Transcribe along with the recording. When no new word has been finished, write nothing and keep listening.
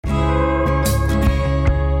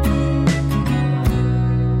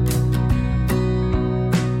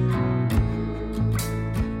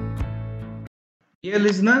Dear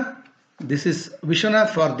listener, this is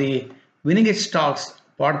Vishwanath for the Winning Edge Talks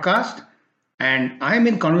podcast, and I am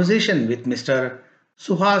in conversation with Mr.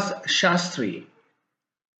 SUHAS Shastri.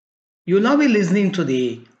 You will now be listening to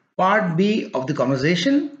the part B of the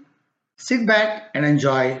conversation. Sit back and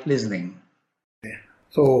enjoy listening.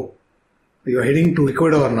 So, you're heading to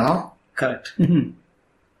Ecuador now. Correct.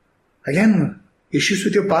 Again, issues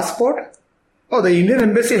with your passport? Oh, the Indian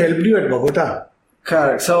embassy helped you at Bogota.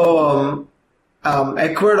 Correct. So,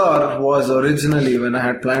 Ecuador was originally, when I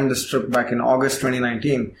had planned this trip back in August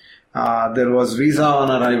 2019, there was visa on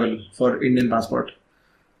arrival for Indian passport.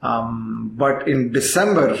 But in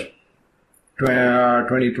December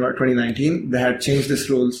 2019, they had changed these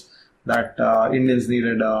rules that Indians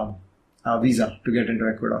needed a visa to get into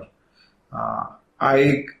Ecuador.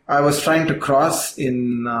 I was trying to cross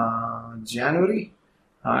in January,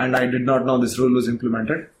 and I did not know this rule was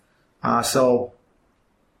implemented. So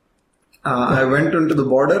I went into the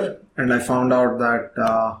border and I found out that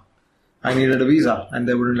I needed a visa and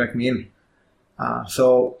they wouldn't let me in.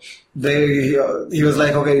 So he was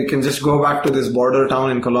like, okay, you can just go back to this border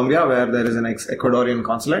town in Colombia where there is an Ecuadorian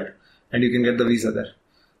consulate and you can get the visa there.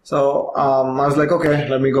 So I was like, okay,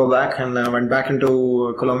 let me go back, and then I went back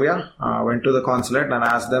into Colombia, went to the consulate and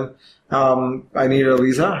asked them, I need a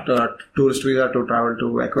visa, a tourist visa to travel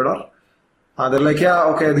to Ecuador. They're like, yeah,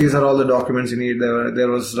 okay, these are all the documents you need. There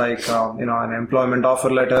was like, an employment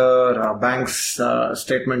offer letter, a bank's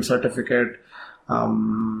statement certificate,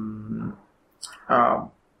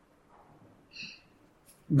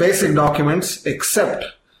 basic documents, except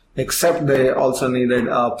they also needed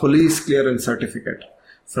a police clearance certificate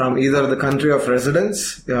from either the country of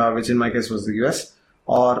residence, which in my case was the US,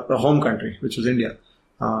 or the home country, which was India.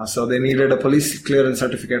 So they needed a police clearance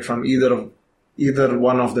certificate from either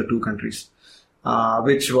one of the two countries.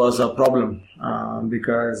 Which was a problem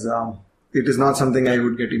because it is not something I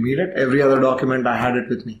would get immediate. Every other document I had it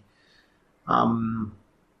with me.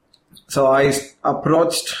 So I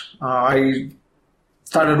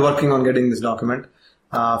started working on getting this document.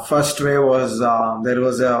 First way was there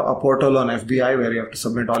was a portal on FBI where you have to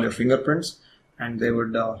submit all your fingerprints, and they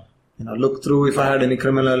would look through if I had any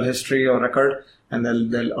criminal history or record, and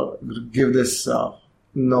they'll give this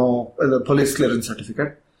the police clearance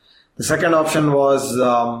certificate. The second option was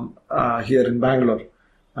here in Bangalore,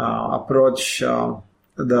 approach the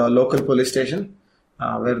local police station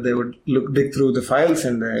where they would dig through the files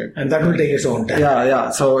and that will take its own time. Yeah.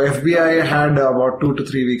 So FBI had about 2 to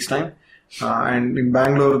 3 weeks time, and in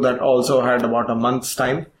Bangalore that also had about a month's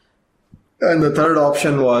time. And the third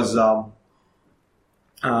option was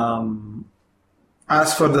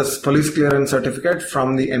ask for this police clearance certificate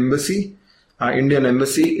from the embassy, Indian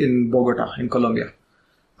embassy in Bogota, in Colombia.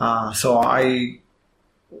 So I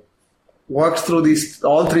worked through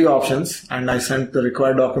all three options, and I sent the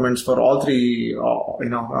required documents for all three,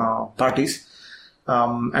 parties.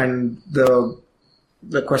 And the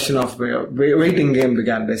question of waiting game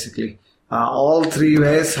began basically. All three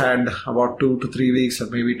ways had about 2 to 3 weeks or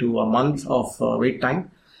maybe to a month of wait time.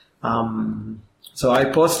 So I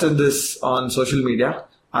posted this on social media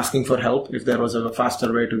asking for help if there was a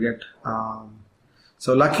faster way to get.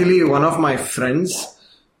 So luckily one of my friends,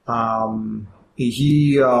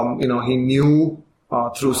 he knew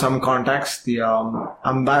through some contacts the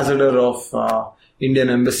ambassador of Indian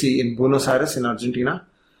embassy in Buenos Aires in Argentina,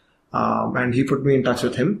 and he put me in touch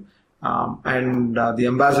with him. And the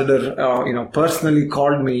ambassador, personally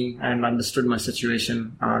called me and understood my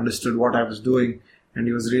situation, understood what I was doing, and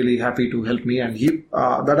he was really happy to help me. And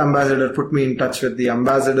that ambassador put me in touch with the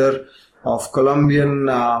ambassador of Indian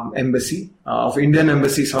embassy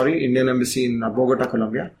in Bogota,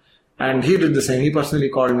 Colombia. And he did the same. He personally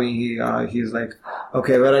called me. He's like,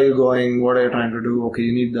 okay, where are you going? What are you trying to do? Okay,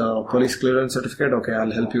 you need the police clearance certificate. Okay, I'll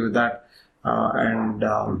help you with that. And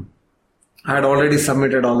I had already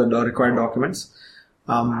submitted all the required documents.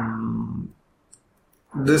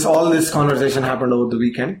 This conversation happened over the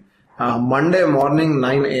weekend. Monday morning,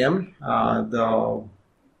 9 a.m., the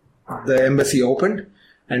embassy opened,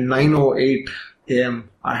 and 9:08 a.m.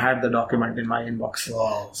 I had the document in my inbox.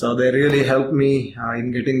 Wow. So they really helped me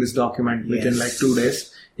in getting this document within like 2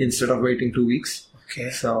 days instead of waiting 2 weeks.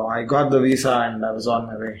 Okay. So I got the visa and I was on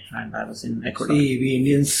my way, and I was in Ecuador. See, we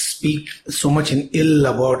Indians speak so much in ill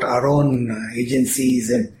about our own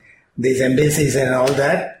agencies and these embassies and all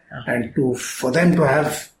that. Yeah. And for them to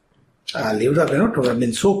have lived up, to have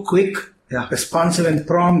been so quick, responsive and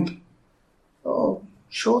prompt,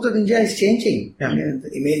 shows that India is changing. Yeah.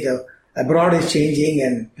 The image of abroad is changing,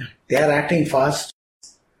 and they are acting fast.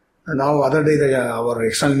 And now, other day, our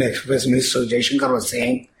External Affairs Minister Jaishankar was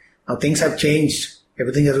saying, now things have changed.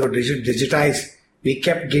 Everything has got digitized. we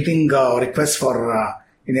kept getting requests for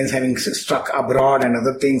Indians having struck abroad and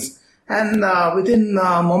other things. And within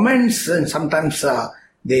moments, and sometimes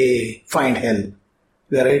they find help.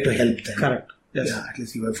 We are ready to help them. Correct. Yes. Yeah, at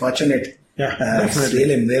least you were fortunate. Yeah, It's definitely.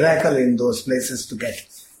 really a miracle in those places to get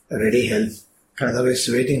ready help. Correct. Otherwise,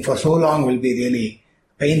 waiting for so long will be really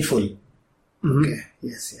painful. Mm-hmm. Okay.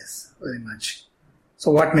 Yes, very much.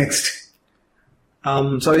 So what next?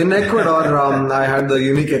 So in Ecuador, I had the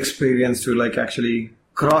unique experience to like actually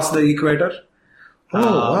cross the equator.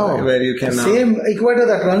 Wow. Where you can... The same equator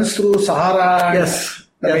that runs through Sahara and Yes.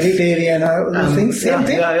 the Yes. Mediterranean, those things, same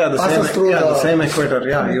thing? The Passes same, through the same equator.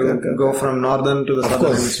 Yeah, you Okay. go from northern to the Of southern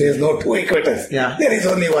course, hemisphere. there's no two equators. Yeah. There is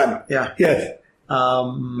only one. Yeah. Yes.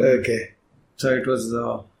 Okay. So it was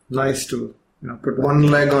nice to put one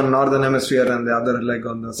leg on northern hemisphere and the other leg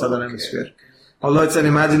on the southern hemisphere. Although it's an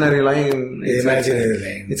imaginary line,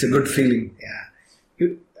 it's a good feeling. Yeah.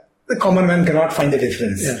 The common man cannot find the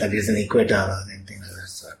difference. Yeah. That is an equator or anything like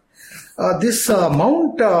that. This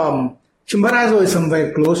Mount Chimborazo is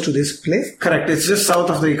somewhere close to this place. Correct. It's just south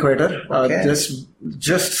of the equator. Okay.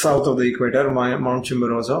 Just south of the equator, Mount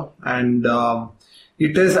Chimborazo, and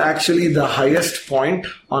it is actually the highest point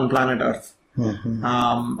on planet Earth. Mm-hmm.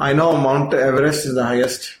 I know Mount Everest is the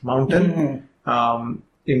highest mountain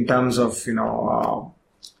in terms of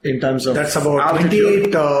That's about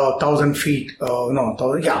altitude. 28,000 feet.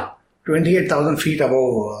 28,000 feet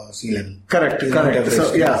above sea level. Correct. Is Mount Everest.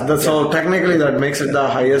 So so technically that makes it the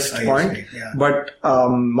highest point. Yeah. But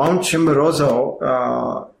Mount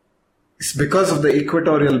Chimborazo is because of the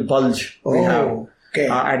equatorial bulge we have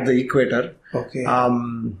at the equator. Okay.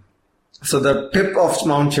 So the tip of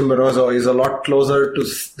Mount Chimborazo is a lot closer to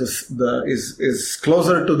is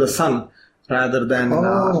closer to the sun rather than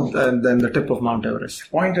the tip of Mount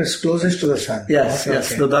Everest. Point is closest to the sun. Yes.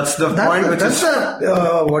 So that's the point. That's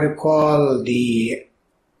what you call the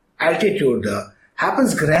altitude.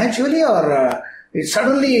 Happens gradually, or it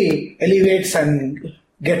suddenly elevates and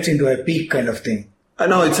gets into a peak kind of thing.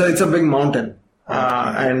 No, it's a big mountain,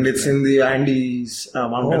 and it's in the Andes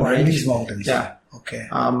mountain range. Andes mountains. Yeah. Okay.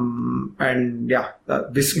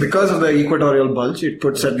 Because of the equatorial bulge, it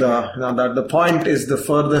puts at that the point is the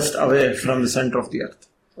furthest away from the center of the earth.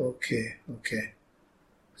 Okay.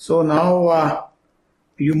 So now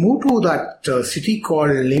you move to that city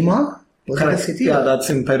called Lima. Was that a city? Yeah, that's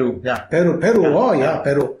in Peru. Yeah. Peru.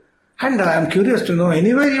 Peru. And I'm curious to know,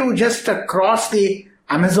 anywhere you just cross the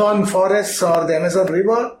Amazon forests or the Amazon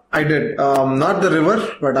river? I did. Not the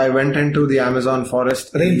river, but I went into the Amazon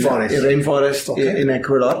forest. Rainforest. In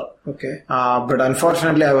Ecuador. Okay. But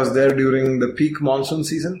unfortunately, I was there during the peak monsoon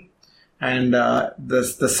season. And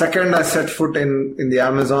the second I set foot in the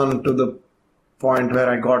Amazon to the point where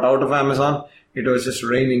I got out of Amazon, it was just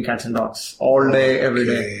raining cats and dogs all day, every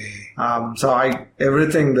day.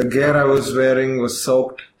 Everything, the gear I was wearing was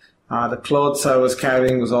soaked. The clothes I was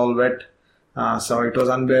carrying was all wet. So it was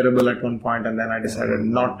unbearable at one point, and then I decided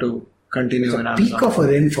not to continue in Amazon. Peak of a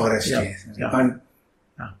rainforest. Yeah.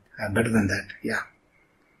 Better than that. Yeah.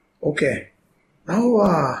 Okay.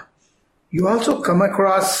 Now, you also come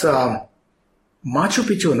across Machu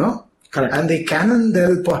Picchu, no? Correct. And the Canon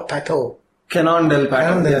del Pato. Canon del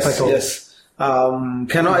Pato. Yes.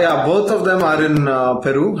 Both of them are in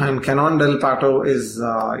Peru, and Canon del Pato is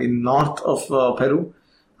in north of Peru.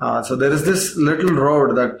 So there is this little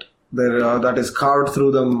road that is carved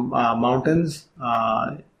through the mountains,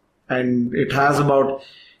 and it has about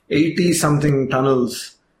 80 something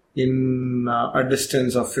tunnels in a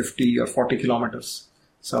distance of 50 or 40 kilometers.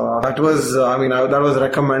 So that was, that was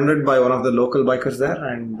recommended by one of the local bikers there,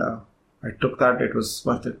 and I took that. It was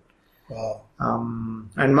worth it. Wow.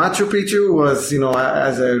 And Machu Picchu was,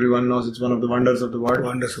 as everyone knows, it's one of the wonders of the world.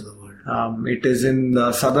 Wonders of the world. It is in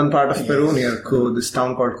the southern part of Peru, near this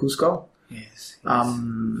town called Cusco. Yes.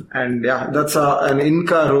 And that's an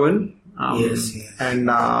Inca ruin. Yes. And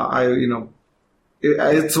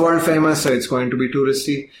it's world famous, so it's going to be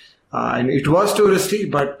touristy. And it was touristy,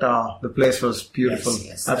 but the place was beautiful.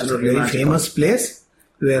 Yes. Absolutely It's a very magical. famous place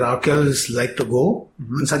where archaeologists like to go.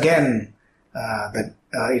 Mm-hmm. Once again,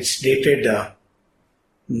 it's dated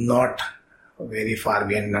not very far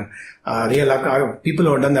behind. People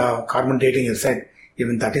who have done the carbon dating have said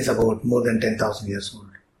even that is about more than 10,000 years old.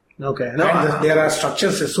 Okay. And there are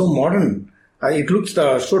structures that are so modern. It looks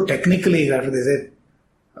so technically, that's what they said.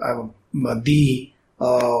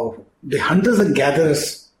 The hunters and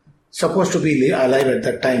gatherers supposed to be alive at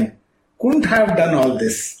that time couldn't have done all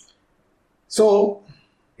this. So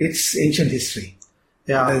it's ancient history.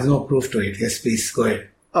 Yeah. There is no proof to it. Yes, please go ahead.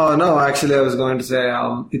 Oh, no, actually, I was going to say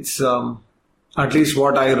at least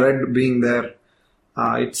what I read being there,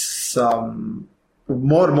 it's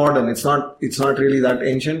more modern. It's not really that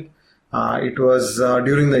ancient. It was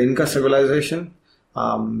during the Inca civilization,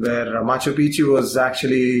 where Machu Picchu was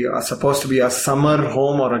actually supposed to be a summer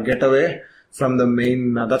home or a getaway from the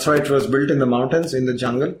main. That's why it was built in the mountains, in the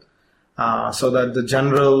jungle, so that the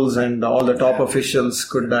generals and all the top officials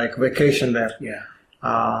could like vacation there. Yeah.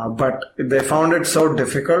 But they found it so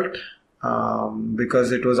difficult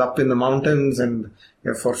because it was up in the mountains, and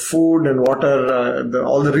for food and water,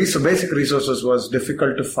 all the basic resources was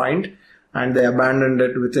difficult to find, and they abandoned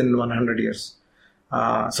it within 100 years.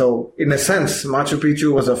 So in a sense, Machu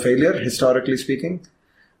Picchu was a failure, historically speaking.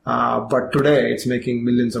 But today it's making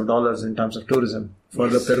millions of dollars in terms of tourism for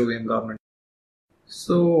the Peruvian government.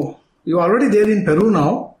 So you're already there in Peru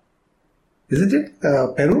now, isn't it?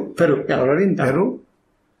 Peru? Peru, yeah. Already in Peru.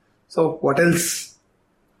 So what else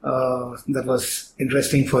that was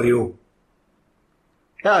interesting for you?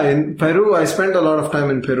 Yeah, in Peru, I spent a lot of time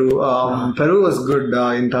in Peru. Peru was good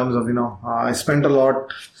in terms of, I spent a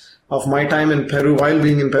lot of my time in Peru while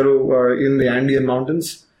being in Peru in the Andean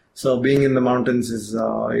mountains. So being in the mountains is,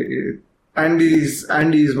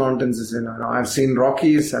 Andes mountains is, I've seen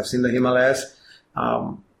Rockies, I've seen the Himalayas.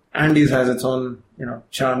 Andes has its own,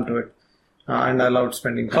 charm to it. And I loved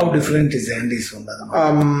spending time. How different is Andes from the other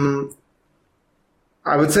mountains?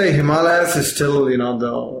 I would say Himalayas is still, it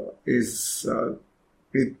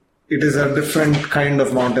is a different kind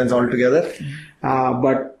of mountains altogether.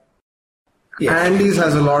 But yes. Andes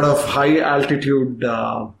has a lot of high altitude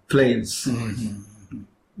plains.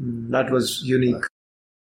 That was unique.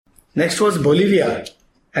 Next was Bolivia.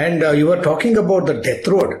 And you were talking about the death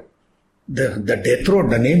road. The death road,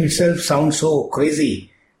 the name itself sounds so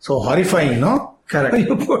crazy, so horrifying, no? Correct.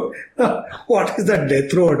 What is that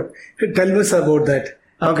death road? Tell us about that.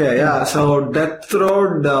 Okay, yeah. So death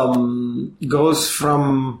road goes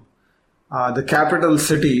from the capital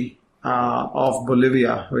city of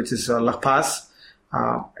Bolivia, which is La Paz,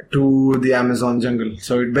 to the Amazon jungle.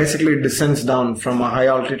 So it basically descends down from a high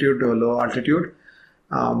altitude to a low altitude.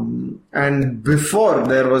 And before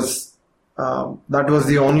there was, that was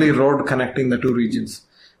the only road connecting the two regions.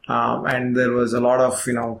 And there was a lot of,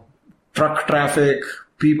 truck traffic,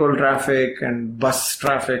 people traffic, and bus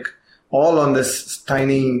traffic, all on this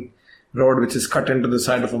tiny road which is cut into the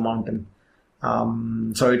side of a mountain.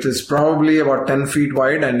 So it is probably about 10 feet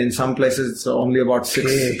wide, and in some places it's only about 6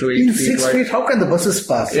 to 8 in feet 6 wide. feet, how can the buses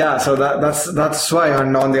pass? Yeah, so that's why.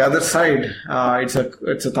 And on the other side, it's a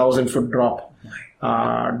 1,000-foot drop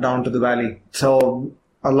down to the valley. So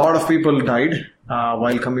a lot of people died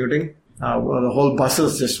while commuting. The whole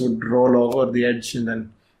buses just would roll over the edge, and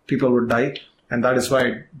then people would die, and that is why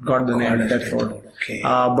it got the name Death Road. Okay.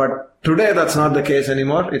 But today that's not the case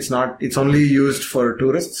anymore. It's not. It's only used for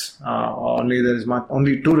tourists. There is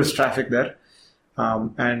only tourist traffic there,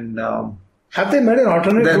 and have they made an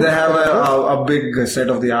alternate route? They have a big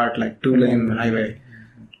state-of-the-art, like 2-lane highway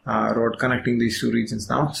road connecting these two regions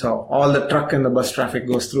now. So all the truck and the bus traffic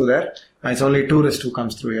goes through there. And it's only tourist who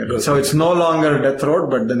comes through here. Good. So it's no longer Death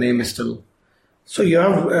Road, but the name is still. So you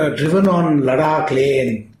have driven on Ladakh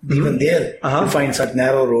Lane, even there you find such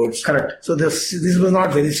narrow roads. Correct. So this was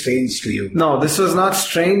not very strange to you. No, this was not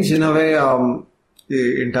strange in a way,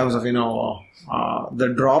 in terms of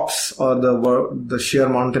the drops or the sheer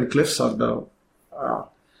mountain cliffs or the.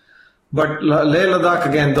 But Leh Ladakh,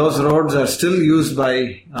 again, those roads are still used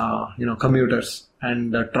by commuters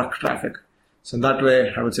and truck traffic. So in that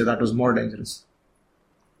way, I would say that was more dangerous.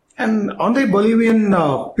 And on the Bolivian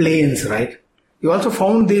plains, right? You also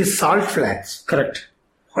found these salt flats. Correct.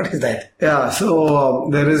 What is that? Yeah, so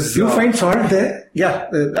there is... You find salt there? Yeah,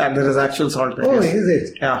 there is actual salt there. Oh, yes.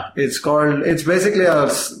 is it? Yeah, it's basically a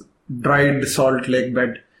dried salt lake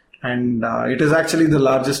bed. And it is actually the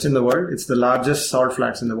largest in the world. It's the largest salt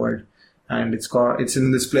flats in the world. And it's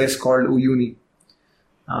in this place called Uyuni,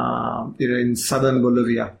 in southern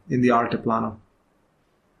Bolivia, in the Altiplano.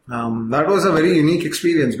 That was a very unique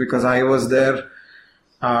experience because I was there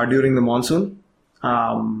during the monsoon.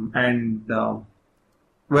 And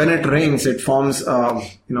when it rains, it forms, a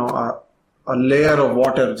layer of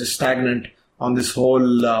water just stagnant on this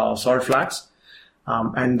whole salt flats.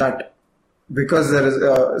 And that, because there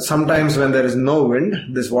is, sometimes when there is no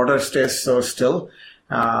wind, this water stays so still,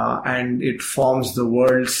 and it forms the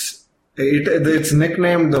world's, it's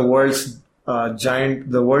nicknamed the world's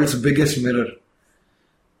the world's biggest mirror.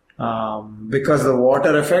 Because the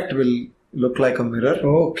water effect will look like a mirror.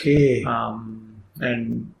 Okay.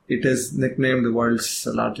 And it is nicknamed the world's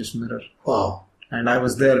largest mirror. Wow. And I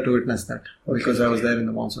was there to witness that because I was there in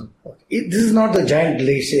the monsoon. Okay. This is not the giant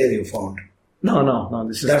glacier you found? No.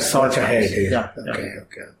 This is that's salt ahead. Yeah. Okay.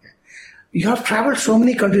 You have traveled so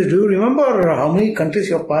many countries. Do you remember how many countries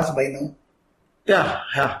you have passed by now? Yeah.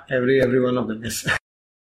 Every one of them, yes.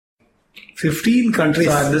 15 countries.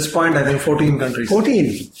 So at this point, I think 14 countries.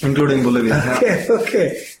 14? Including Bolivia.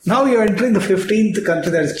 Okay. Now you're entering the 15th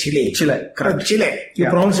country, that is Chile. Chile, correct. Chile. You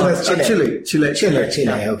pronounce it as Chile. Chile.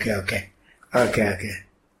 Yeah. Okay.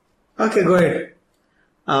 Okay, go ahead.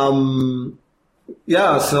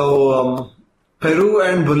 Peru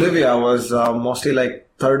and Bolivia was mostly like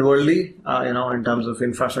third worldly, in terms of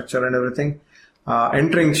infrastructure and everything.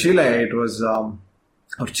 Entering Chile, it was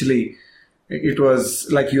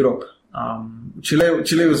like Europe.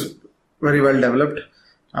 Chile was very well developed.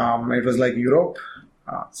 It was like Europe.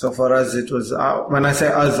 So for us, it was, when I say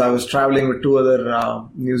us, I was traveling with two other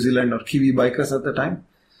New Zealand or Kiwi bikers at the time.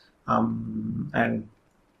 And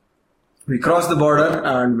we crossed the border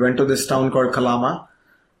and went to this town called Calama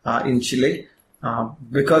in Chile.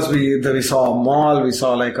 Because we saw a mall, we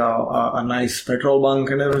saw like a nice petrol bunk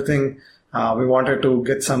and everything. We wanted to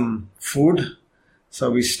get some food. So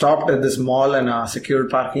we stopped at this mall in a secured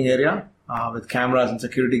parking area with cameras and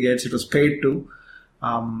security gates. It was paid to.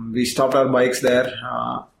 We stopped our bikes there.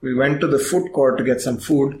 We went to the food court to get some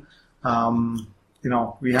food.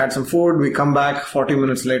 We had some food. We come back 40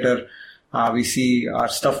 minutes later. We see our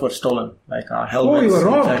stuff was stolen, like our helmets. Oh, you were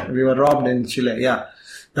robbed? We were robbed in Chile, yeah.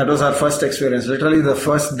 That was our first experience. Literally the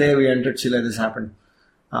first day we entered Chile, this happened.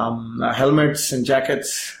 Our helmets and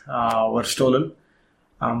jackets were stolen.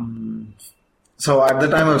 So at the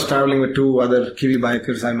time I was traveling with two other Kiwi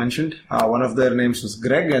bikers I mentioned. One of their names was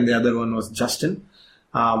Greg and the other one was Justin.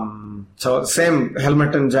 So same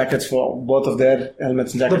helmet and jackets for both of their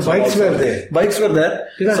helmets and jackets. The bikes were there? Bikes were there.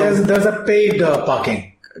 Because there's a paid parking.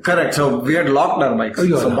 Correct. So we had locked our bikes.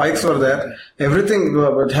 So bikes were there. Everything,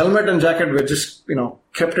 but helmet and jacket, we just,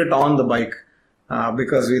 kept it on the bike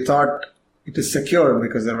because we thought it is secure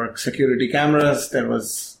because there were security cameras. There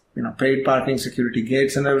was, paid parking, security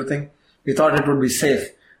gates and everything. We thought it would be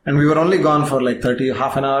safe. And we were only gone for like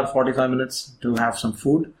half an hour, 45 minutes to have some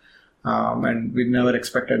food. And we never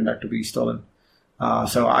expected that to be stolen.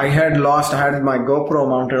 So I had my GoPro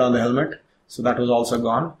mounted on the helmet. So that was also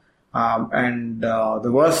gone. And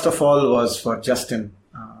the worst of all was for Justin,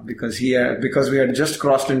 because we had just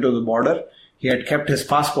crossed into the border. He had kept his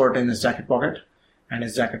passport in his jacket pocket, and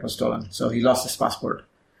his jacket was stolen. So he lost his passport,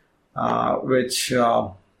 which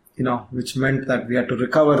meant that we had to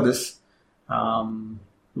recover this one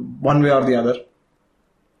way or the other.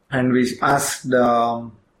 And we asked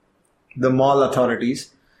the mall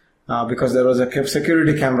authorities because there was a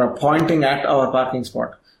security camera pointing at our parking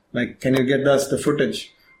spot. Like, can you get us the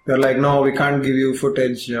footage? They're like, no, we can't give you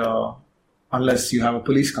footage unless you have a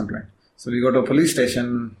police complaint. So we go to a police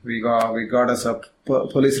station. We got us a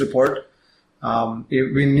police report.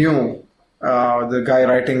 We knew the guy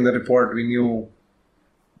writing the report. We knew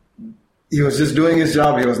he was just doing his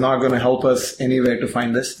job. He was not going to help us anyway to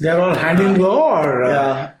find this. They're all hand in glove,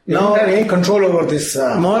 or you don't have any control over this?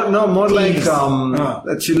 More like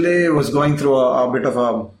Chile was going through a bit of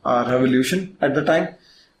a revolution at the time.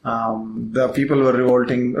 The people were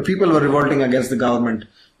revolting. People were revolting against the government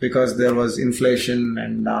because there was inflation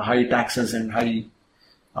and high taxes and high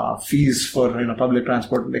fees for public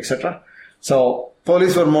transport, etc. So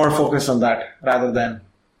police were more focused on that rather than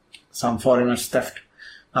some foreigners' theft.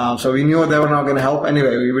 So we knew they were not going to help.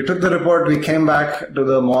 Anyway, we took the report. We came back to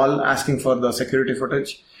the mall asking for the security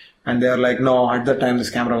footage, and they were like, "No, at that time this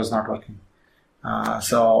camera was not working."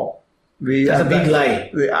 That's a big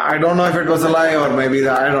lie. I don't know if it was a lie or maybe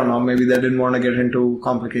I don't know. Maybe they didn't want to get into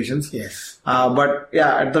complications. Yes. But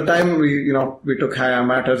yeah, at the time we took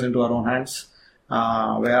matters into our own hands.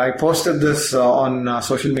 Where I posted this on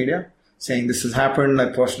social media saying this has happened.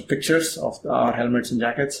 I posted pictures of our helmets and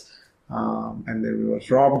jackets, and we were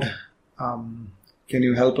robbed. Can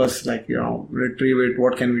you help us? Retrieve it.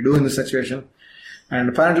 What can we do in this situation? And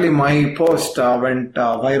apparently my post went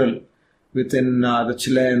viral within the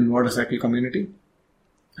Chilean motorcycle community.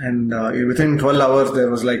 And within 12 hours, there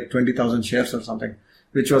was like 20,000 shares or something,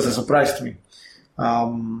 which was a surprise to me.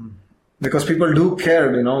 Because people do care,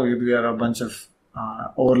 we are a bunch of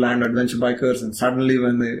overland adventure bikers, and suddenly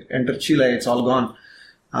when they enter Chile, it's all gone.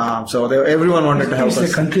 So everyone wanted to help us.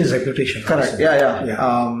 It's the country's reputation. Correct,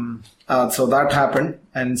 yeah. So that happened.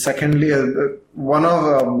 And secondly,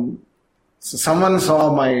 someone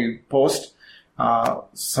saw my post.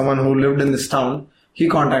 Someone who lived in this town, he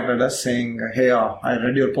contacted us saying, "Hey, I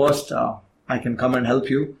read your post. I can come and help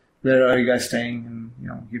you. Where are you guys staying?" And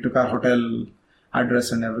he took our hotel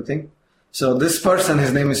address and everything. So this person,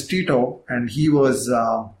 his name is Tito, and he was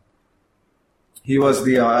the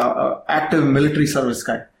active military service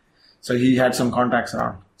guy. So he had some contacts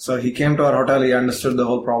around. So he came to our hotel, he understood the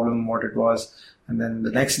whole problem, what it was. And then the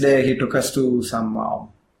next day he took us to some,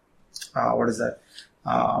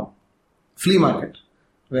 flea market,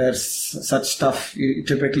 where such stuff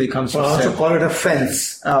typically comes from. Also call it a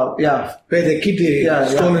fence. Yeah. Where they keep the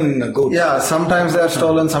stolen goods. Yeah, sometimes they're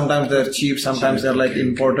stolen, sometimes they're cheap, sometimes they're like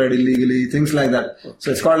imported illegally, things like that. So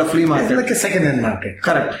it's called a flea market. It's like a second-hand market.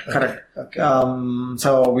 Correct. Okay.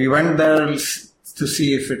 So we went there to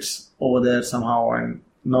see if it's over there somehow, and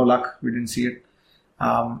no luck, we didn't see it.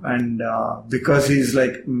 Because he's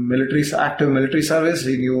like active military service,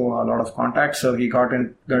 he knew a lot of contacts, so he got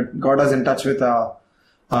us in touch with a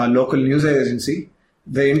local news agency.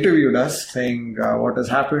 They interviewed us saying what has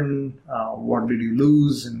happened, what did you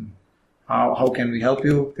lose, and how can we help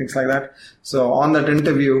you, things like that. So on that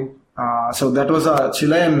interview, so that was a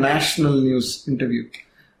Chilean national news interview.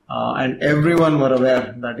 And everyone were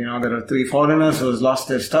aware that, there are 3 foreigners who has lost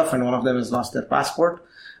their stuff, and one of them has lost their passport.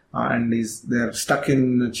 And they're stuck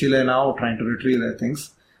in Chile now trying to retrieve their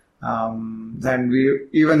things. Then we,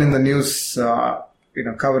 even in the news,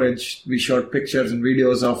 coverage, we showed pictures and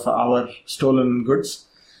videos of our stolen goods.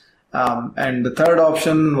 And the third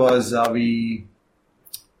option was we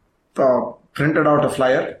printed out a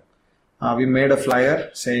flyer. We made a flyer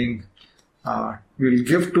saying we'll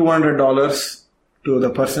give $200 to the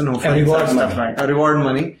person who finds our stuff. Right, a reward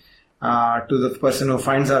money to the person who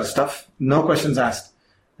finds our stuff. No questions asked.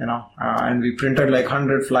 And we printed like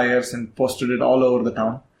 100 flyers and posted it all over the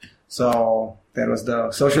town. So there was the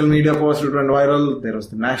social media post that went viral, there was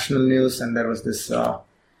the national news, and there was this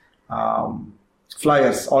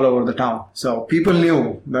flyers all over the town. So people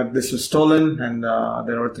knew that this was stolen, and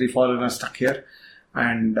there were 3 foreigners stuck here.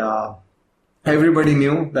 And everybody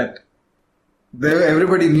knew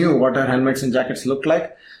what our helmets and jackets looked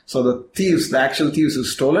like. So the actual thieves who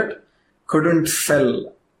stole it, couldn't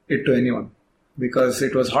sell it to anyone, because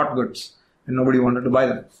it was hot goods and nobody wanted to buy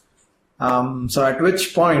them. So at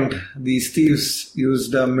which point these thieves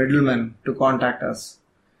used a middleman to contact us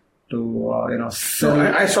to, sell.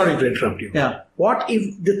 I sorry to interrupt you. Yeah. What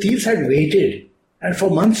if the thieves had waited and for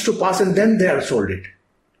months to pass and then they had sold it?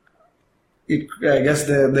 I guess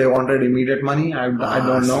they wanted immediate money. I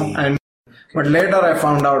don't know. But later I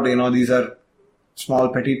found out, these are small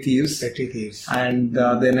petty thieves. And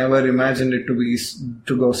they never imagined it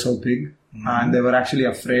to go so big. Mm-hmm. And they were actually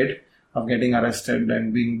afraid of getting arrested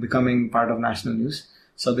and becoming part of national news.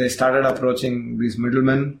 So they started approaching these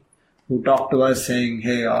middlemen who talked to us saying,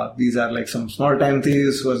 hey, these are like some small-time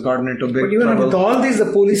thieves who has gotten into big trouble. But even with all these, the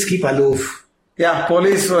police keep aloof. Yeah,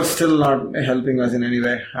 police were still not helping us in any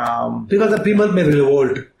way. Because the people may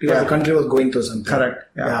revolt. Because the country was going through something. Correct.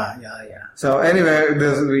 Yeah. So anyway,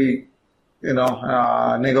 we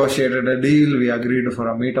negotiated a deal. We agreed for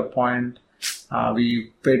a meetup point.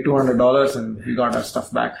 We paid $200 and we got our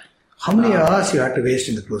stuff back. How many hours you had to waste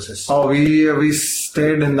in the process? We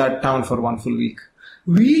stayed in that town for 1 full week.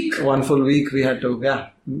 1 full week we had to,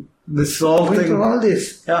 this whole thing. Through all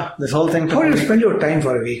this? Yeah, this whole thing. How did you spend your time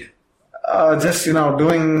for a week? Just,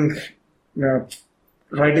 doing,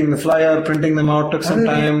 writing the flyer, printing them out took some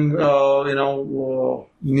time.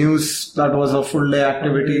 News, that was a full day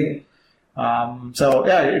activity.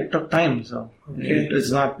 It took time. So it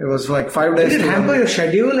was like 5 days. Did it hamper your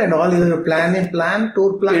schedule and all your tour plan? It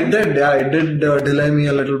did, it did delay me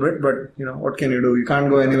a little bit, but what can you do? You can't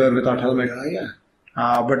go anywhere without helmet.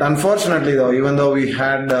 But unfortunately though, even though we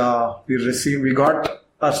got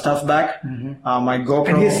our stuff back, my GoPro.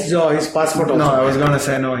 And his passport also. No, I was going to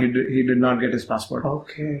say no, he did not get his passport.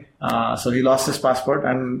 Okay. So he lost his passport,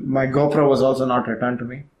 and my GoPro was also not returned to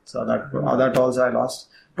me. So that also I lost.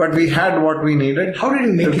 But we had what we needed. How did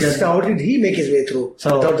he make his way through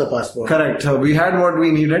without the passport? Correct. So we had what we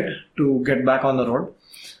needed to get back on the road.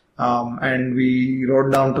 And we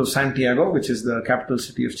rode down to Santiago, which is the capital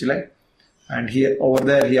city of Chile. And over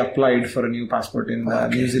there he applied for a new passport in the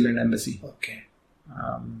New Zealand embassy. Okay.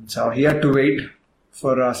 So he had to wait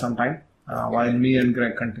for some time while me and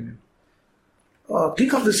Greg continued.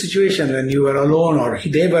 Think of the situation when you were alone or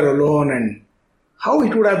they were alone, and how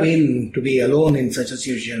it would have been to be alone in such a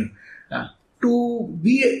situation. Yeah. To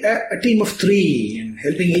be a team of 3 and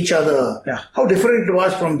helping each other. Yeah. How different it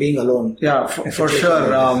was from being alone. Yeah, for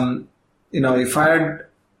sure. If I had,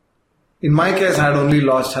 in my case, I had only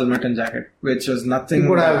lost helmet and jacket, which was nothing. You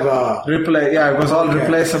could have it was all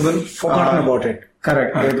replaceable. Forgotten about it.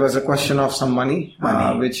 Correct. It was a question of some money.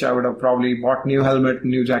 Which I would have probably bought new helmet,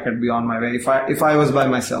 new jacket, be on my way if I was by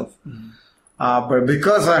myself. Mm-hmm. But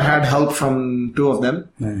because I had help from 2 of them,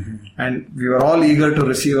 and we were all eager to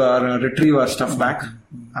retrieve our stuff back,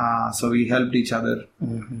 so we helped each other.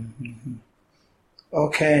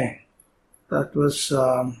 Okay. that was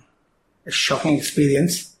a shocking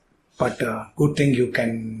experience, but good thing you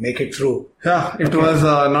can make it through. Yeah, it was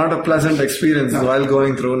not a pleasant experience while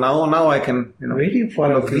going through. Now I can, Waiting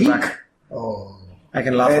for a week? back. Oh, I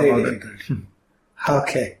can laugh very about it. difficult.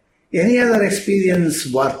 Okay. Any other experience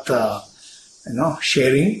worth,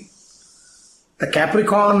 sharing? The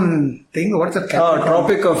Capricorn thing, what's the Capricorn?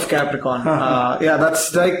 Tropic of Capricorn. Yeah,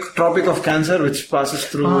 that's like Tropic of Cancer, which passes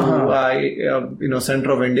through,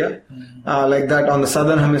 center of India. Like that on the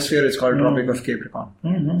southern hemisphere, it's called Tropic of Capricorn.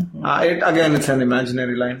 It's an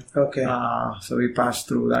imaginary line. Okay. So we passed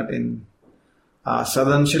through that in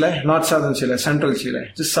southern Chile, not southern Chile, central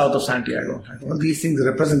Chile, just south of Santiago. All these things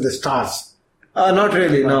represent the stars. Not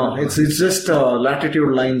really, no. It's just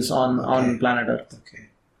latitude lines on planet Earth. Okay.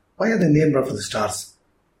 Why are they named after the stars?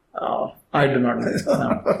 I do not know.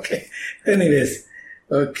 No. Okay. Anyways,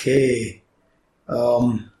 okay.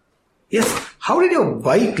 Yes. How did your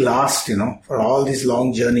bike last, for all this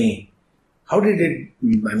long journey? How did it,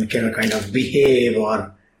 kind of behave,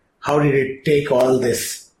 or how did it take all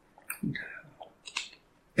this?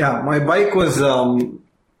 Yeah, my bike was,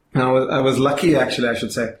 I was lucky actually, I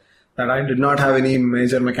should say, that I did not have any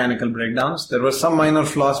major mechanical breakdowns. There were some minor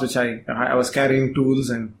flaws which I was carrying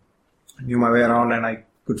tools and knew my way around, and I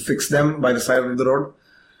could fix them by the side of the road.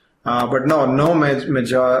 But no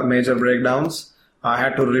major breakdowns. I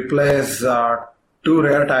had to replace 2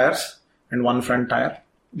 rear tires and 1 front tire.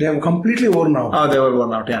 They are completely worn out. They were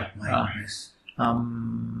worn out, yeah. My goodness.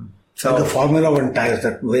 So the Formula One tires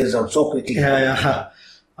that wears out so quickly. Yeah.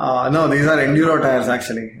 No, these are enduro tires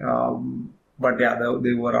actually. But yeah,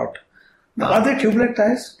 they wore out. Are they tubeless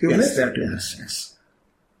tires? Yes, they are tubeless, yes.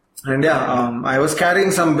 And yeah, I was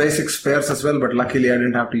carrying some basic spares as well, but luckily I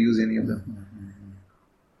didn't have to use any of them.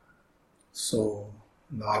 So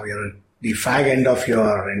now you're at the fag end of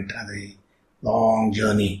your entire long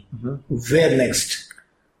journey. Where next?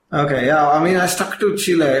 Okay, yeah, I stuck to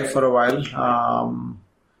Chile for a while.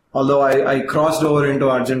 Although I crossed over into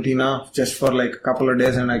Argentina just for like a couple of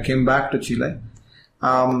days and I came back to Chile.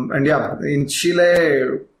 And yeah, in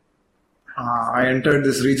Chile, I entered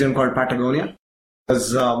this region called Patagonia. It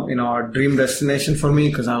was, a dream destination for me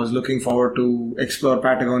because I was looking forward to explore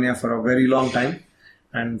Patagonia for a very long time.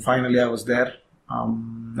 And finally I was there.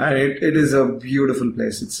 And it is a beautiful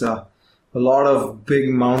place. It's a lot of big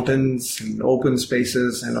mountains and open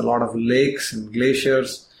spaces and a lot of lakes and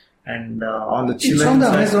glaciers. And on the Chilean It's on the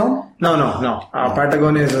side, Amazon? No.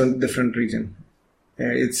 Patagonia is a different region.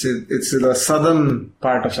 It's the southern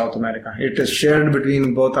part of South America. It is shared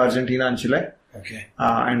between both Argentina and Chile. Okay.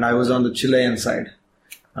 And I was on the Chilean side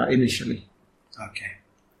initially. Okay.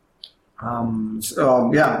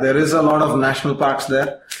 There is a lot of national parks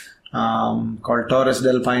there called Torres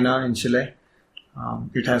del Paine in Chile.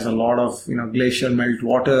 It has a lot of glacier melt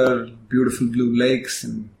water, beautiful blue lakes,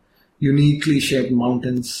 and uniquely shaped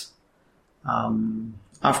mountains.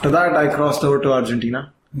 After that, I crossed over to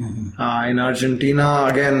Argentina. In Argentina,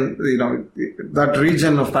 again, that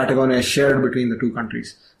region of Patagonia is shared between the 2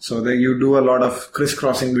 countries. So you do a lot of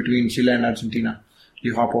crisscrossing between Chile and Argentina.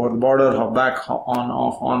 You hop over the border, hop back, hop on,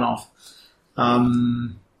 off.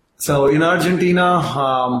 So in Argentina,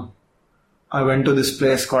 I went to this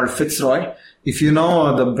place called Fitzroy. If you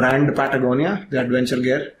know the brand Patagonia, the adventure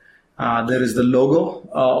gear, there is the logo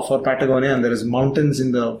for Patagonia, and there is mountains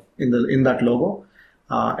in that logo.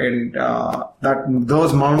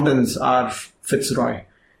 Those mountains are Fitzroy,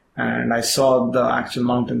 and I saw the actual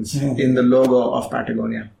mountains in the logo of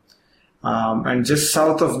Patagonia. And just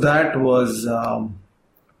south of that was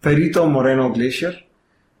Perito Moreno Glacier,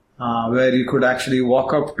 where you could actually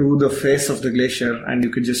walk up to the face of the glacier, and you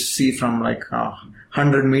could just see from like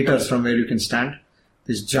 100 meters from where you can stand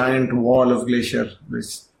this giant wall of glacier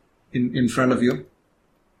in front of you.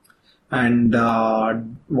 And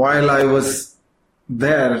while I was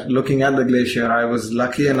there looking at the glacier, I was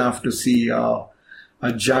lucky enough to see a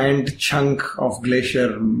giant chunk of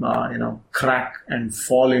glacier, crack and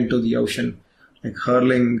fall into the ocean, like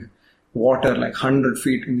hurling water like 100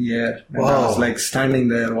 feet in the air. And I was like standing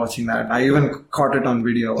there watching that. I even caught it on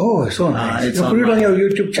video. Oh, so nice. You put it on your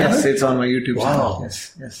YouTube channel? Yes, it's on my YouTube channel. Wow.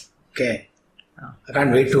 Yes. Okay. I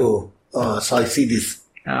can't wait to see this.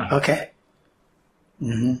 Okay.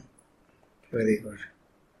 Very good.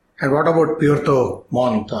 And what about Puerto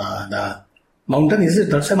Montt? The mountain, is it?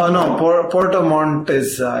 That's a no, Puerto Montt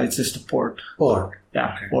is it's just a port. Port.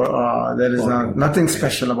 Yeah. There is nothing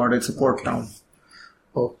special about it. It's a port town.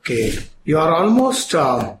 Okay. You are almost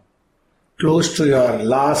close to your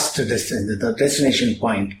last destination, the destination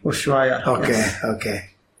point. Ushuaia. Okay. Yes. Okay.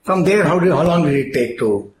 From there, how long did it take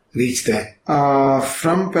to reach there?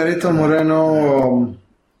 From Perito Moreno,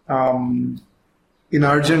 In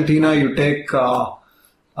Argentina, you take, they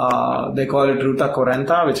call it Ruta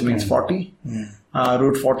 40, which means 40,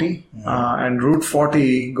 Route 40. And Route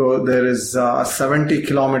 40, there is a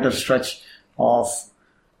 70-kilometer stretch of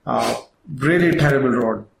really terrible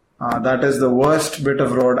road. That is the worst bit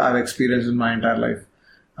of road I've experienced in my entire life.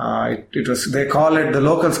 The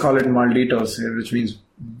locals call it malditos, which means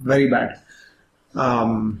very bad.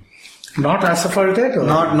 Not asphalted? Or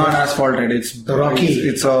not asphalted. It's rocky.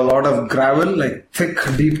 It's a lot of gravel, like thick,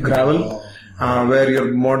 deep gravel, where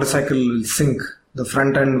your motorcycle will sink. The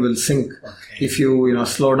front end will sink if you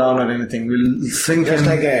slow down or anything. Will sink. Just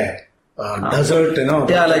like a desert,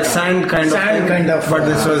 Yeah, like sand kind of. But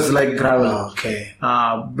this was like gravel. Okay.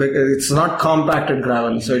 It's not compacted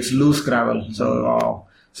gravel, so it's loose gravel.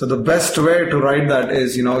 So the best way to ride that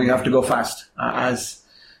is you have to go fast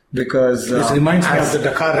because this reminds me of the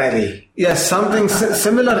Dakar Rally. Yes, something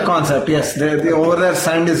similar concept. Yes, over there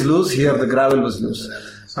sand is loose. Here the gravel was loose.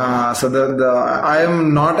 So I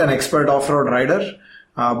am not an expert off-road rider,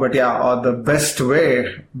 but the best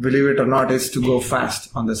way, believe it or not, is to go fast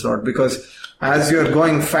on this road because as you're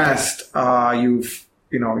going fast, as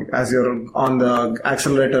you're on the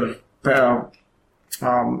accelerator pedal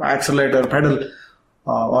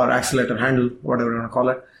or accelerator handle, whatever you want to call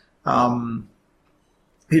it.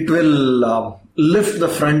 It will lift the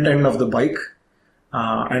front end of the bike,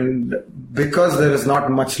 and because there is not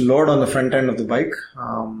much load on the front end of the bike,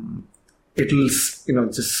 it will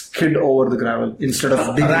just skid over the gravel instead of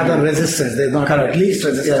rather resistance. There's not at least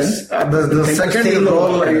resistance. Yes, the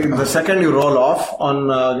second you roll off on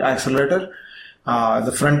accelerator,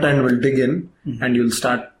 the front end will dig in, and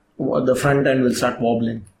the front end will start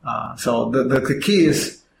wobbling. So the key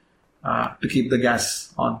is to keep the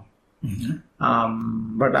gas on.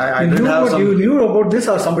 But I didn't have you knew about this,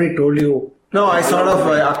 or somebody told you? No, I sort of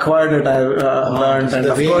acquired it. I learned, and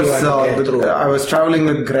of course, I was traveling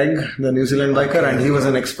with Greg, the New Zealand biker, and he was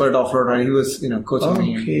an expert off-roader. He was, coaching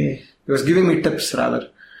me. He was giving me tips rather.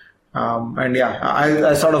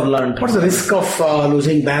 I sort of learned. What's the risk of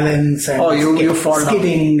losing balance and you fall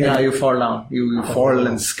skidding? Down. Yeah, you fall down. You fall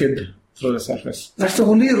and skid through the surface. That's the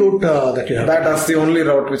only route that you have. That's the only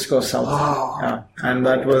route which goes south. Wow. Yeah, and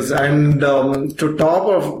that was on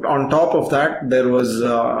top of that there was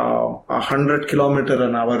 100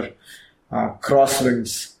 km/h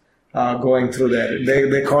crosswinds going through there.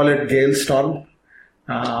 They call it gale storm,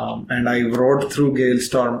 and I rode through gale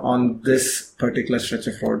storm on this particular stretch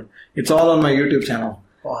of road. It's all on my YouTube channel.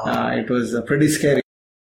 Wow. It was pretty scary.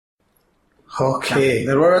 Okay.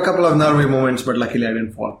 There were a couple of nervy moments, but luckily I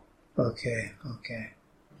didn't fall. Okay.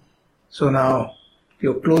 So now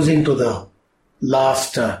you're closing to the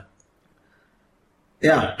last.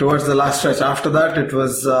 Towards the last stretch. After that, it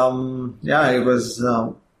was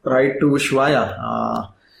right to Ushuaia.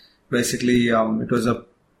 Basically, it was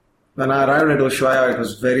when I arrived at Ushuaia, it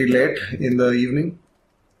was very late in the evening.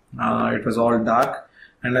 It was all dark,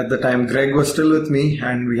 and at the time, Greg was still with me,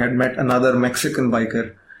 and we had met another Mexican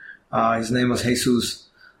biker. His name was Jesus.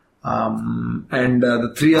 And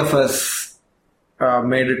the three of us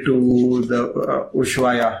made it to the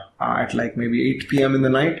Ushuaia at like maybe 8 p.m. in the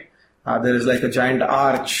night. There is like a giant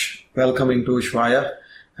arch welcoming to Ushuaia,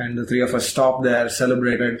 and the three of us stopped there,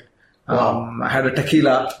 celebrated. I had a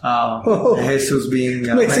tequila. Jesus being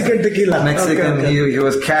Mexican tequila. Mexican. Okay. He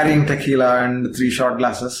was carrying tequila and 3 shot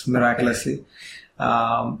glasses miraculously.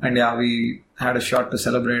 We had a shot to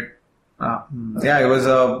celebrate. It was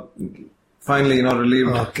finally, relieved.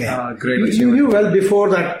 Okay. Great you achievement. knew well before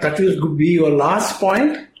that would be your last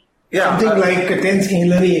point? Yeah. Something like Tenzing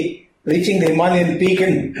Hillary reaching the Himalayan peak,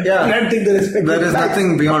 and I don't think there is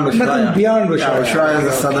nothing beyond Ushuaia. Nothing beyond Ushuaia. Yeah, Ushuaia is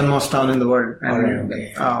the southernmost town in the world.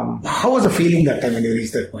 How was the feeling that time when you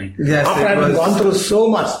reached that point? Yes, after having gone through so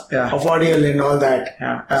much of ordeal and all that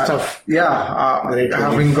stuff.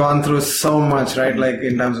 Having gone through so much, right? Like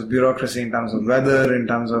in terms of bureaucracy, in terms of weather, in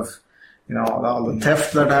terms of all the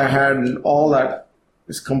theft that I had, and all that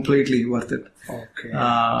is completely worth it. Okay.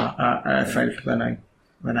 I felt when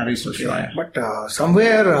I reached Ushuaia. But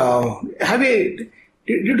somewhere, did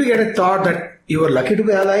you get a thought that you were lucky to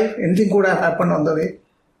be alive? Anything could have happened on the way?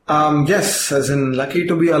 Yes, as in lucky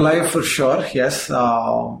to be alive for sure. Yes,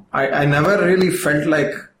 I never really felt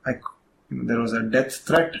like there was a death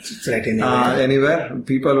threat anywhere.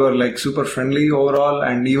 People were like super friendly overall,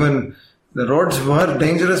 and even the roads were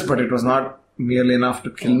dangerous, but it was not merely enough to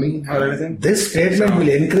kill me or anything. This statement will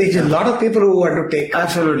encourage a lot of people who want to take.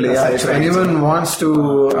 Absolutely, if anyone wants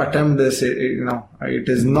to attempt this, it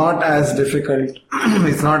is not as difficult.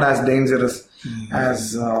 It's not as dangerous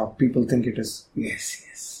as people think it is.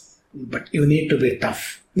 Yes. But you need to be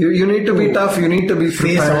tough. You need to be tough. You need to be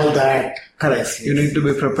Face prepared. all that. Correct. Yes, You need to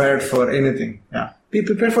be prepared for anything. Yeah. Be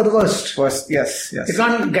prepared for the worst. First, yes. It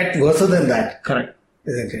can't get worse than that, Correct.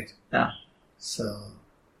 isn't it? Yeah. So,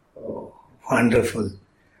 wonderful.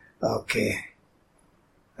 Okay.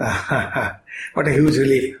 What a huge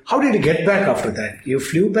relief. How did you get back after that? You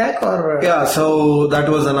flew back or? Yeah, so that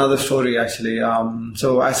was another story actually.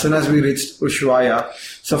 So as soon as we reached Ushuaia,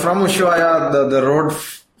 so from Ushuaia, the road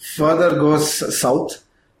further goes south.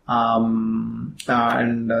 And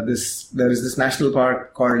there is this national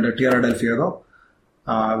park called Tierra del Fuego,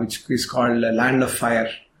 which is called Land of Fire.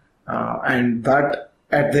 And that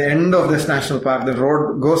at the end of this national park, the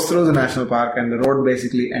road goes through the national park and the road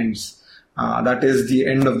basically ends. That is the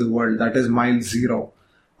end of the world. That is mile 0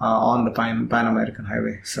 on the Pan American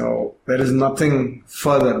Highway. So there is nothing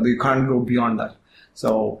further. You can't go beyond that.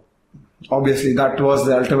 So obviously that was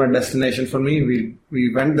the ultimate destination for me.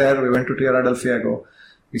 We went there. We went to Tierra del Fuego.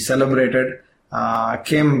 We celebrated.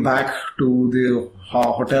 Came back to the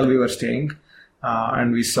hotel we were staying,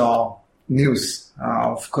 and we saw news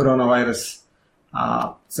of coronavirus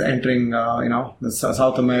entering, the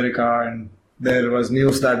South America, and there was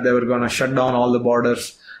news that they were going to shut down all the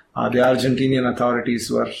borders. The Argentinian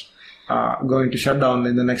authorities were going to shut down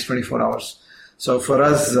in the next 24 hours. So for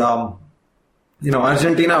us,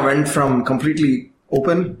 Argentina went from completely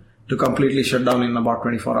open to completely shut down in about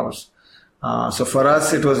 24 hours. So for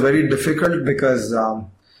us, it was very difficult because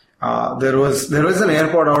there was an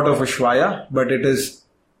airport out of Ushuaia, but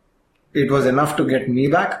it was enough to get me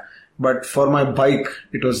back. But for my bike,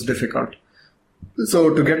 it was difficult.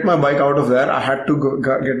 So to get my bike out of there, I had to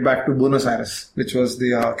get back to Buenos Aires, which was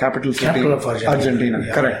the capital city of Argentina.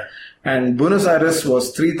 Yeah. Correct. And Buenos Aires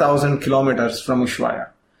was 3,000 kilometers from Ushuaia.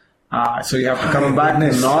 So you have to come back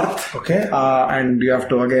north, Okay. and you have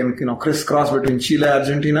to again, crisscross between Chile,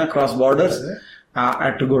 Argentina, cross borders,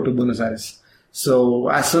 and to go to Buenos Aires. So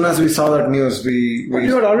as soon as we saw that news, But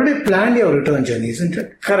you had already planned your return journey, isn't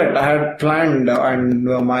it? correct. I had planned, and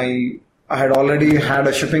I had already had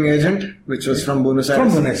a shipping agent, which was from Buenos Aires.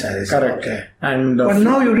 From Buenos Aires. Correct. Okay. And But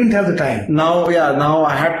now you didn't have the time. now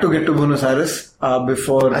I had to get to Buenos Aires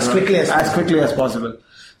before As quickly as possible.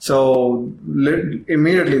 So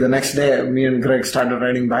immediately the next day, me and Greg started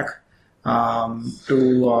riding back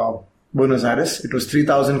to Buenos Aires. It was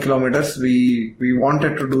 3,000 kilometers. We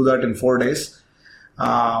wanted to do that in 4 days,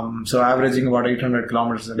 so averaging about 800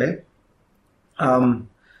 kilometers a day.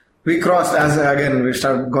 We crossed we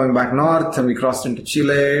started going back north, and we crossed into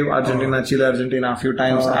Chile, Argentina a few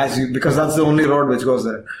times because that's the only road which goes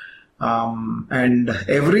there. And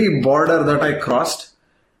every border that I crossed,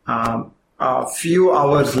 a few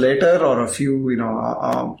hours later or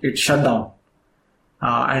it shut down.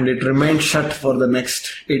 And it remained shut for the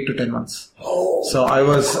next 8 to 10 months. So I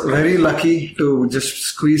was very lucky to just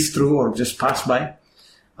squeeze through or just pass by.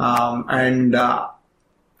 And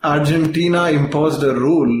Argentina imposed a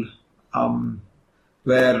rule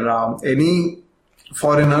where any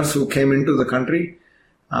foreigners who came into the country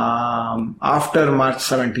after March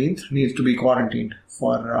 17th needs to be quarantined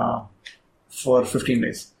for 15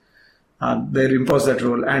 days. They imposed that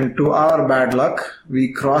rule, and to our bad luck, we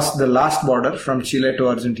crossed the last border from Chile to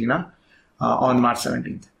Argentina on March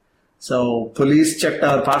 17th. So police checked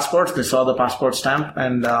our passports, they saw the passport stamp,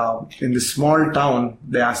 and in this small town,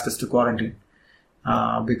 they asked us to quarantine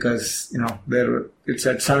because it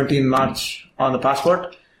said 17 March on the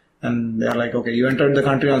passport, and they're like, okay, you entered the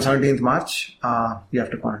country on 17th March, you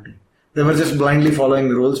have to quarantine. They were just blindly following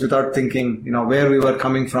the rules without thinking, where we were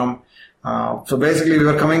coming from. So basically, we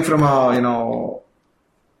were coming from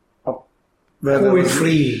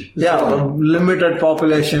COVID-free. A limited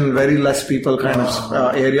population, very less people kind of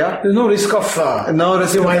area. There's no risk of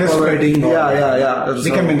virus spreading.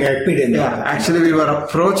 Becoming an epidemic. Yeah, actually, we were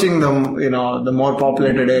approaching the more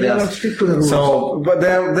populated areas. They stick to the rules. So, but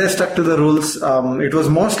they stuck to the rules. It was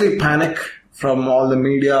mostly panic from all the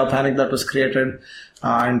media, panic that was created,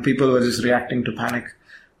 and people were just reacting to panic.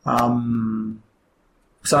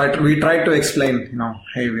 So we tried to explain,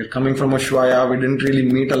 hey, we're coming from Ushuaia. We didn't really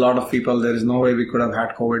meet a lot of people. There is no way we could have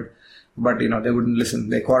had COVID. But, they wouldn't listen.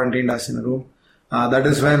 They quarantined us in a room. That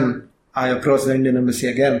is when I approached the Indian Embassy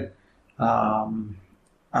again.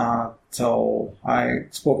 So I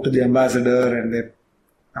spoke to the ambassador, and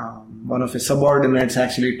one of his subordinates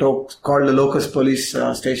actually called the local police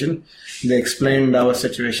station. They explained our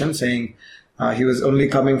situation, saying he was only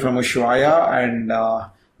coming from Ushuaia, and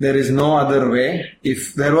there is no other way.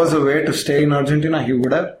 If there was a way to stay in Argentina, he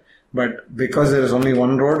would have. But because there is only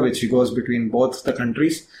one road which goes between both the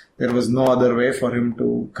countries, there was no other way for him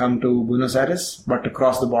to come to Buenos Aires but to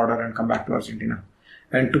cross the border and come back to Argentina.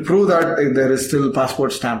 And to prove that there is still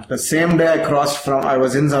passport stamp, the same day I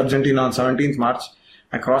was in Argentina on 17th March.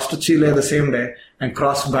 I crossed to Chile the same day and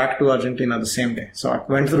crossed back to Argentina the same day. So I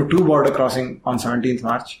went through 2 border crossing on 17th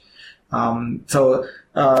March.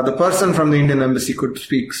 The person from the Indian embassy could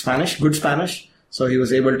speak Spanish, good Spanish. So he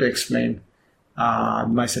was able to explain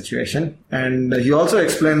my situation. And he also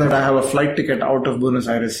explained that I have a flight ticket out of Buenos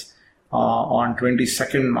Aires on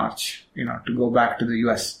 22nd March, to go back to the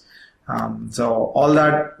US. So all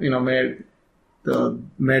that, made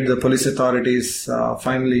the police authorities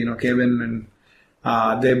finally, came in,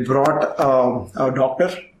 and they brought a doctor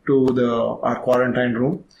to our quarantine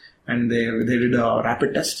room, and they did a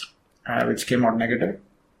rapid test, which came out negative,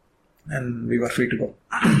 and we were free to go.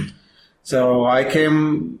 So I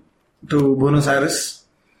came to Buenos Aires,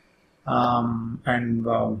 and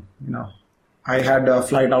I had a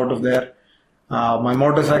flight out of there. My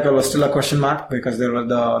motorcycle was still a question mark because there was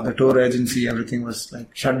the tour agency, everything was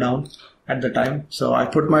like shut down at the time. So I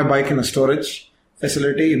put my bike in a storage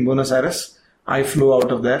facility in Buenos Aires. I flew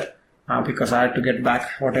out of there because I had to get back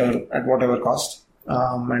at whatever cost.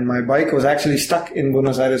 And my bike was actually stuck in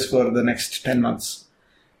Buenos Aires for the next 10 months.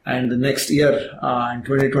 And the next year, in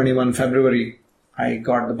 2021 February, I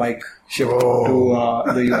got the bike shipped to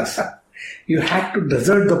the US. You had to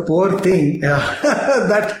desert the poor thing. Yeah.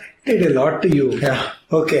 That did a lot to you. Yeah.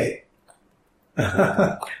 Okay.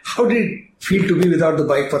 How did it feel to be without the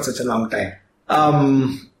bike for such a long time?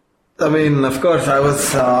 Of course, I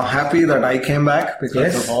was happy that I came back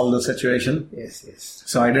because of all the situation. Yes.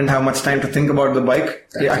 So I didn't have much time to think about the bike,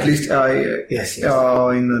 at least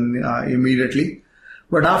immediately.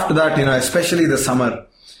 But after that, especially the summer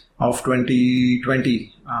of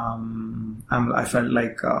 2020, I felt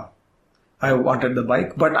like I wanted the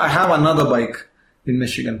bike. But I have another bike in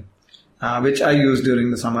Michigan, which I used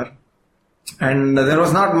during the summer. And there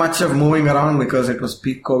was not much of moving around because it was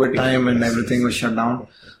peak COVID time and everything was shut down.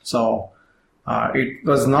 So it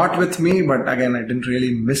was not with me, but again, I didn't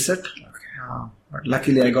really miss it. But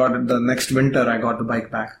luckily, I got it the next winter. I got the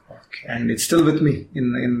bike back, and it's still with me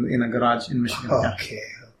in a garage in Michigan. Okay.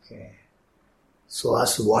 So,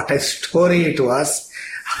 what a story it was!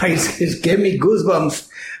 It gave me goosebumps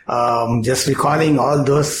just recalling all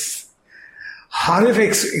those horrific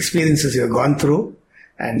experiences you have gone through,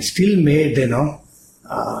 and still made to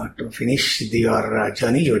finish your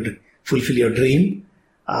journey, fulfill your dream.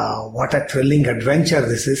 What a thrilling adventure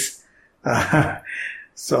this is!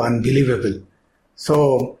 So unbelievable.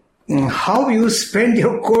 So, how you spent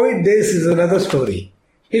your COVID days is another story.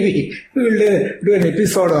 Maybe we will do an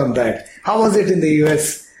episode on that. How was it in the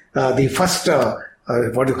US? The first, the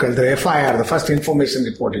FIR, the first information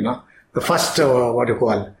report, the first,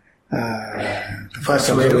 the first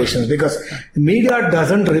observations, because the media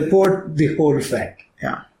doesn't report the whole fact.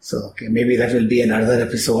 Yeah. So, maybe that will be another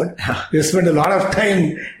episode. You spent a lot of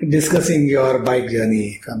time discussing your bike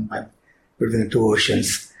journey between the 2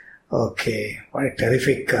 oceans. Okay, what a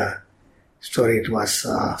terrific story it was.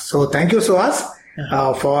 So thank you, SUHAS,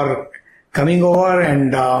 for coming over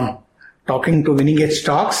and talking to Winning Edge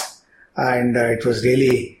Talks. And it was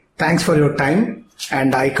really, thanks for your time.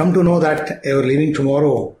 And I come to know that you're leaving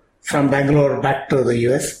tomorrow from Bangalore back to the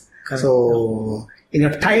US. Correct. So in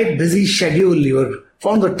a tight, busy schedule, you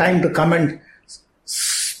found the time to come and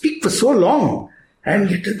speak for so long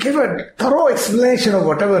and to give a thorough explanation of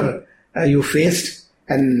whatever you faced.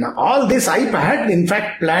 And all this, I had in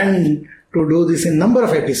fact planned to do this in number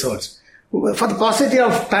of episodes. For the paucity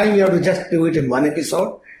of time, you have to just do it in one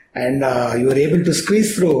episode. And you were able to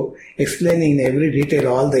squeeze through explaining in every detail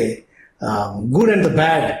all the good and the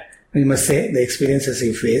bad, we must say, the experiences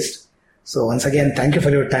you faced. So once again, thank you for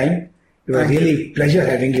your time. It was really pleasure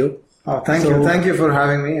having you. Oh, thank you. Thank you for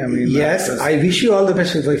having me. Yes, I wish you all the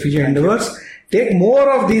best for future endeavors. Take more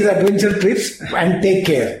of these adventure trips and take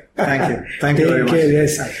care. Thank you. Thank you very much. Take care,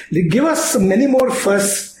 yes. Give us many more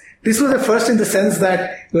firsts. This was the first in the sense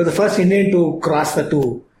that you were the first Indian to cross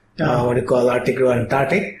the Arctic or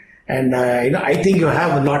Antarctic. And I think you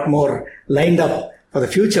have a lot more lined up for the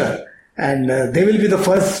future. And they will be the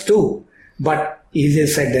first too. But easier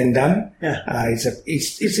said than done. Yeah.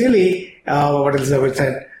 It's really,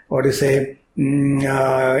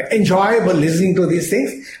 enjoyable listening to these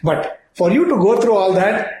things. But for you to go through all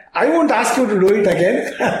that, I won't ask you to do it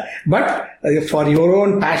again. But for your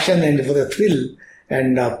own passion and for the thrill,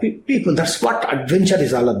 and people, that's what adventure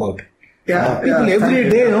is all about. People every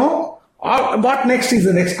day what next is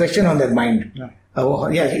the next question on their mind.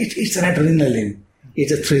 It's an adrenaline.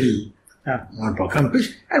 It's a thrill. Want to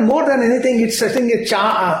accomplish. And more than anything, it's setting there's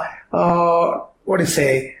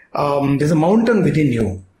a mountain within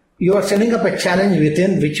you. You are setting up a challenge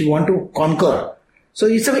within which you want to conquer. So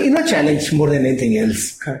it's an inner challenge more than anything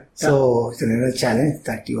else. Correct. So it's an inner challenge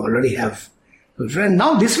that you already have. And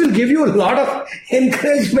now this will give you a lot of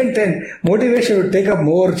encouragement and motivation to take up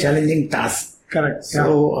more challenging tasks. Correct.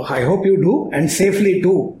 So I hope you do, and safely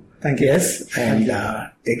too. Thank you. Yes, and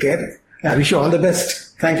take care. I wish you all the best.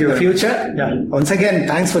 Thank you In the very future. Yeah. Once again,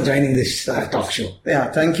 thanks for joining this talk show.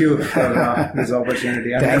 Yeah, thank you for this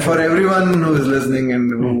opportunity. And for everyone who is listening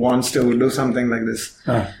and who wants to do something like this,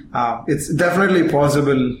 it's definitely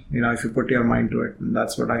possible, if you put your mind to it. And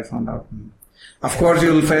that's what I found out. Of course,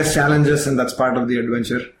 you'll face challenges, and that's part of the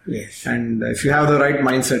adventure. Yes. And if you have the right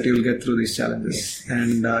mindset, you'll get through these challenges. Yes.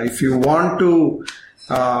 And if you want to,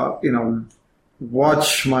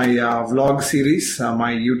 watch my vlog series,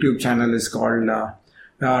 my YouTube channel is called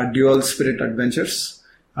Dual Spirit Adventures,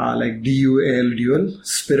 like DUAL Dual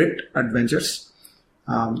Spirit Adventures.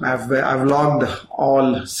 I've vlogged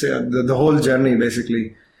the whole journey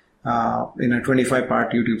basically in a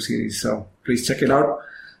 25-part YouTube series. So please check it out.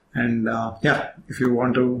 And if you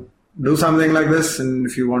want to do something like this, and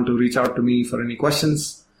if you want to reach out to me for any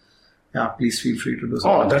questions, please feel free to do so.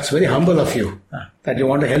 Oh, that's very humble of you, that you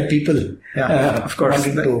want to help people. Of course.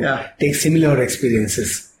 Wanting to take similar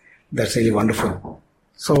experiences. That's really wonderful.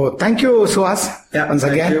 So thank you, Suhas, once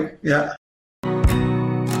again. Thank you. Yeah.